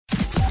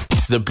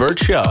The Burt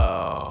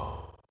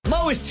Show.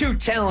 Mo is too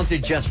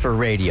talented just for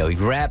radio. He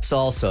raps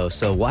also,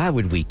 so why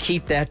would we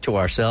keep that to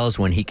ourselves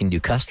when he can do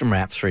custom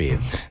raps for you?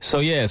 So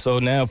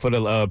now for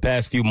the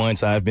past few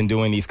months, I've been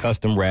doing these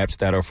custom raps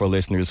that are for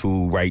listeners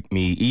who write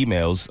me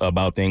emails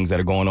about things that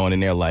are going on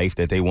in their life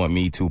that they want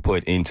me to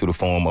put into the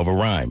form of a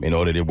rhyme in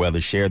order to whether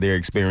share their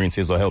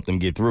experiences or help them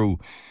get through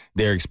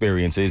their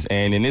experiences.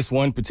 And in this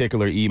one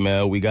particular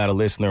email, we got a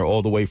listener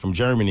all the way from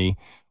Germany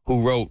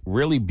who wrote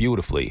really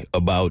beautifully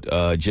about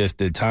just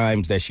the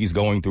times that she's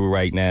going through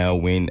right now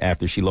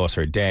after she lost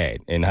her dad,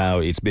 and how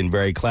it's been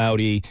very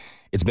cloudy.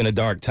 It's been a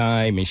dark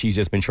time, and she's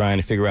just been trying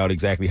to figure out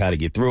exactly how to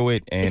get through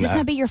it. And is this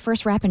going to be your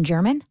first rap in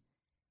German?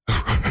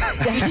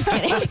 Just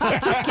kidding.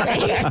 Just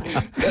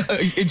kidding.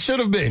 It should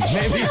have been.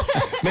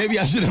 Maybe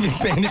I should have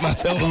expanded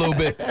myself a little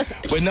bit.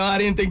 But no, I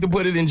didn't think to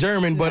put it in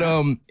German. But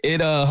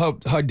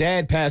her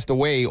dad passed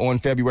away on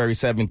February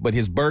 7th, but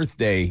his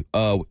birthday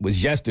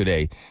was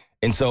yesterday.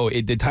 And so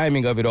the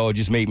timing of it all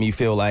just made me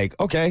feel like,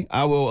 okay,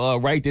 I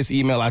will write this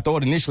email. I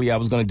thought initially I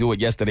was going to do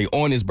it yesterday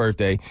on his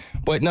birthday.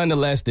 But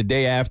nonetheless, the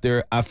day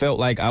after, I felt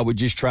like I would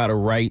just try to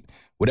write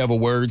whatever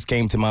words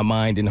came to my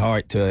mind and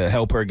heart to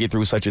help her get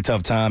through such a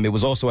tough time. It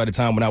was also at a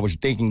time when I was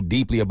thinking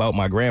deeply about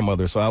my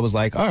grandmother. So I was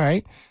like, all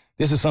right,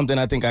 this is something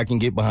I think I can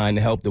get behind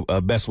to help the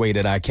best way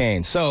that I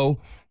can. So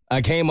I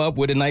came up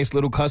with a nice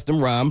little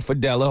custom rhyme for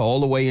Della all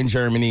the way in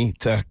Germany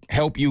to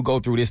help you go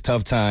through this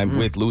tough time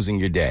with losing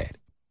your dad.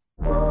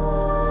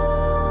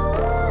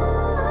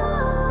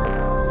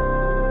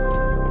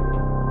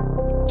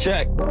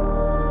 Check.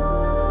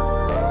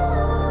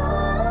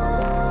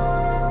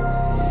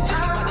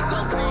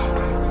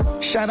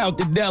 Shout out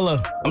to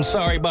Della. I'm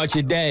sorry about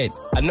your dad.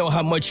 I know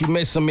how much you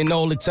miss him and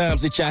all the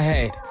times that y'all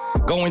had.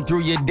 Going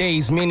through your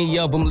days, many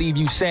of them leave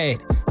you sad.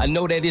 I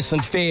know that it's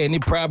unfair and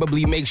it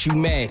probably makes you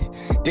mad.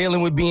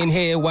 Dealing with being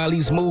here while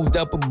he's moved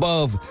up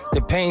above.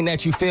 The pain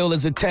that you feel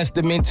is a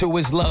testament to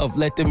his love.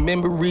 Let the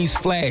memories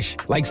flash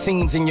like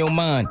scenes in your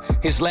mind.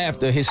 His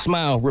laughter, his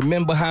smile,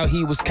 remember how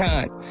he was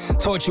kind.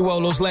 Taught you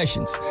all those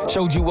lessons,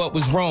 showed you what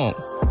was wrong.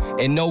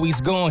 And though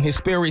he's gone, his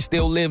spirit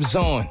still lives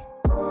on.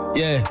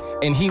 Yeah,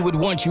 and he would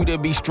want you to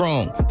be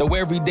strong. Though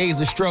every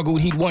day's a struggle,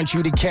 he'd want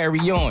you to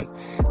carry on.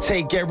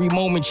 Take every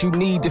moment you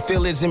need to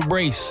feel his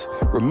embrace.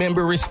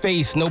 Remember his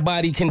face,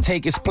 nobody can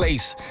take his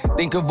place.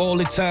 Think of all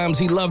the times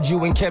he loved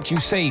you and kept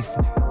you safe.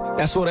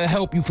 That's what'll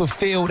help you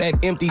fulfill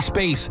that empty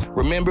space.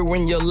 Remember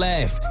when you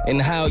laugh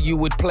and how you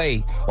would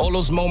play. All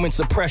those moments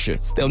of pressure,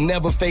 they'll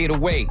never fade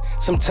away.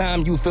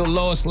 Sometimes you feel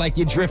lost like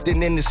you're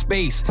drifting into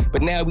space.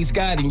 But now he's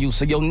guiding you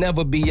so you'll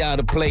never be out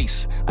of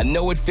place. I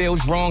know it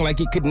feels wrong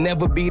like it could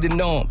never be the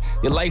norm.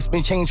 Your life's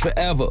been changed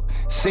forever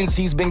since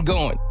he's been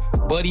gone.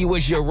 But he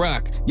was your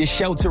rock, your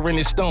shelter in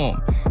the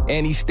storm.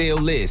 And he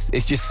still is.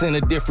 It's just in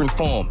a different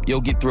form.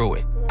 You'll get through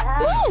it.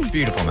 Woo!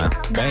 Beautiful, man.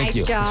 Thank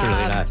you. Job. That's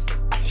really nice.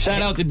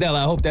 Shout out to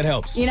Della. I hope that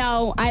helps. You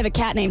know, I have a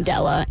cat named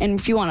Della, and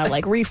if you want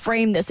to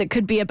reframe this, it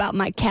could be about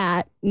my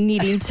cat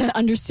needing to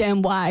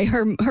understand why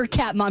her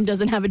cat mom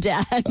doesn't have a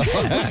dad.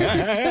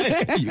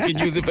 You can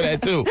use it for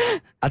that too.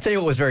 I'll tell you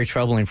what was very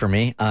troubling for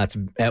me. It's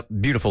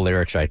beautiful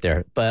lyrics right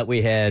there. But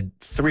we had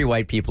 3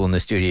 white people in the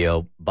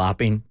studio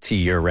bopping to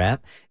your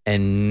rap,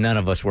 and none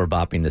of us were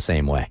bopping the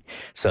same way.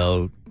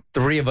 So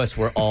 3 of us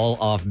were all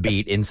off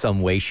beat in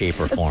some way, shape,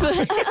 or form.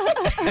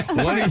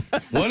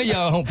 One of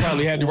y'all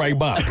probably had the right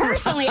bop.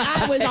 Personally,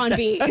 I was on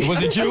beat.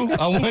 Was it you?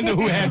 I wonder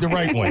who had the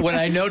right one. When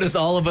I noticed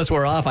all of us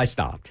were off, I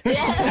stopped.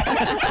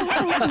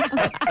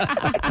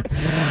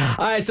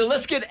 All right, so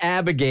let's get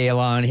Abigail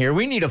on here.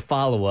 We need a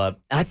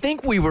follow-up. I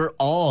think we were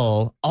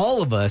all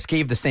of us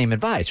gave the same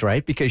advice,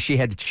 right? Because she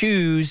had to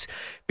choose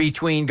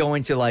between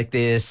going to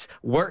this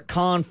work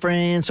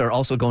conference or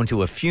also going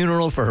to a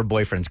funeral for her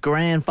boyfriend's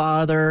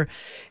grandfather.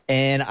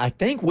 And I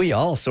think we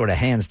all sort of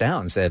hands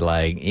down said,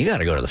 you got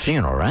to go to the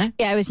funeral, right?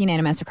 Yeah, it was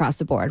unanimous across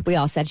the board. We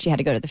all said she had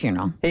to go to the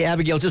funeral. Hey,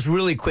 Abigail, just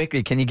really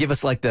quickly, can you give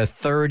us the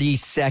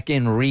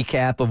 30-second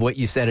recap of what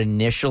you said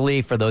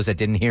initially for those that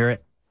didn't hear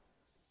it?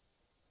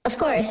 Of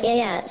course,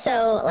 yeah.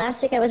 So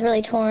last week I was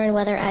really torn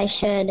whether I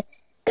should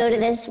go to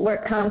this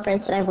work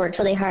conference that I've worked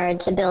really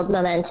hard to build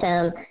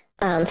momentum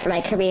for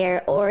my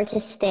career, or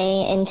to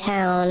stay in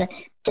town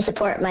to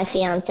support my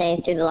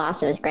fiancé through the loss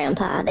of his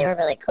grandpa. They were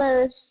really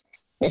close.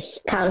 This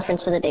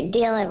conference was a big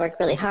deal. I worked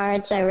really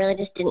hard, so I really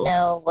just didn't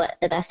know what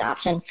the best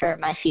option for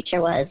my future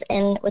was,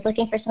 and was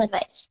looking for some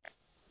advice.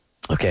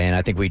 Okay, and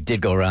I think we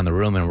did go around the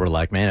room and we're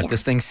like, man, if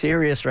this thing's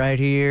serious right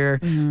here,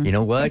 you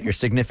know what? Your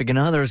significant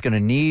other is going to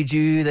need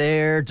you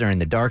there during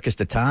the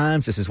darkest of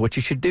times. This is what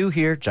you should do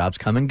here. Jobs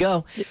come and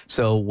go.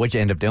 So what'd you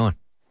end up doing?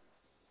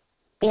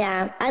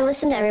 Yeah, I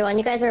listened to everyone.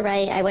 You guys were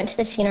right. I went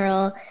to the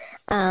funeral.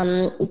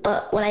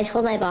 But when I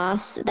told my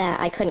boss that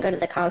I couldn't go to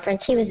the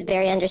conference, he was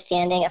very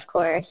understanding, of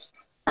course.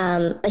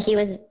 But he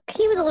was a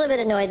little bit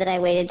annoyed that I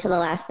waited till the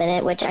last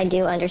minute, which I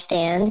do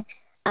understand.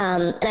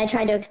 And I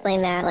tried to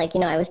explain that,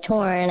 I was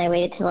torn. I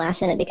waited till the last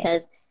minute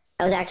because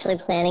I was actually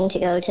planning to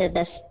go to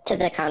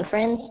the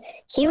conference,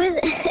 he was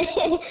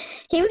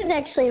he was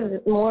actually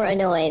more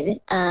annoyed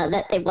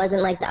that it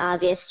wasn't like the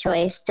obvious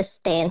choice to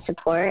stay and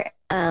support.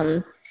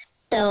 So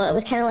it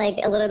was kind of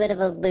like a little bit of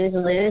a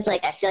lose-lose.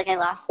 Like, I feel like I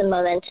lost some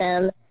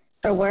momentum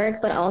for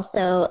work, but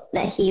also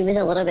that he was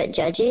a little bit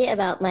judgy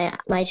about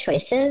my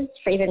choices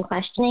for even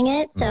questioning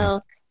it. So,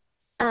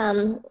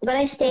 but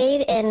I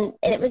stayed, and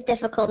it was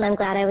difficult, and I'm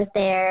glad I was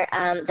there.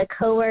 The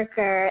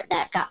coworker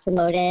that got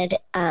promoted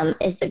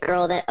is the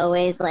girl that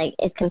always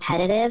is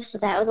competitive, so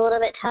that was a little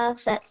bit tough.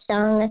 That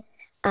stung.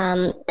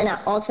 And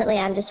ultimately,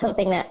 I'm just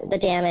hoping that the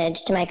damage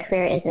to my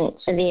career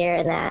isn't severe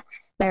and that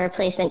my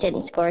replacement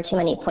didn't score too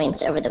many points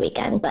over the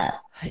weekend. But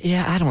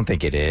yeah, I don't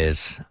think it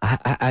is.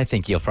 I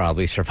think you'll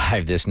probably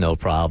survive this no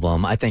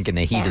problem. I think in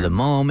the heat of the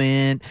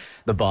moment,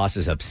 the boss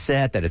is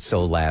upset that it's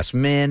so last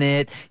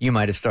minute. You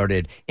might have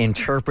started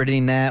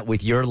interpreting that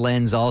with your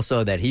lens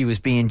also, that he was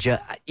being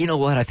you know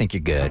what? I think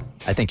you're good.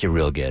 I think you're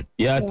real good.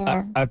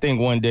 Yeah, I think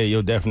one day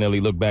you'll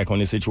definitely look back on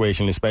this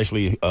situation,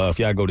 especially if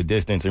y'all go the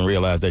distance and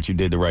realize that you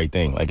did the right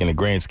thing. Like, in the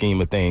grand scheme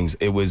of things,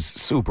 it was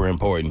super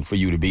important for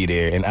you to be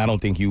there, and I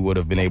don't think you would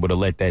have been able to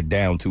let that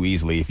down too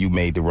easily if you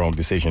made the wrong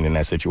decision in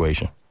that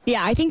situation.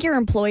 Yeah, I think your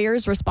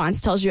employer's response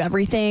tells you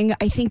everything.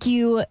 I think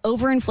you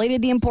overinflated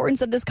the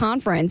importance of this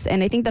conference,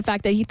 and I think the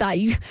fact that he thought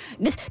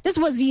this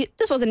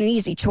wasn't an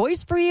easy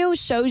choice for you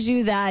shows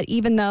you that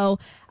even though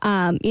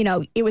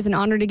it was an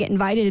honor to get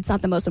invited, it's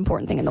not the most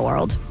important thing in the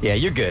world. Yeah,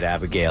 you're good,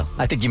 Abigail.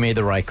 I think you made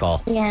the right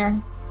call. yeah,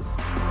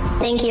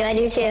 thank you. I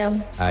do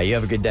too. You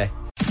have a good day.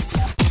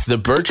 The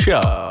Burt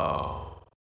Show.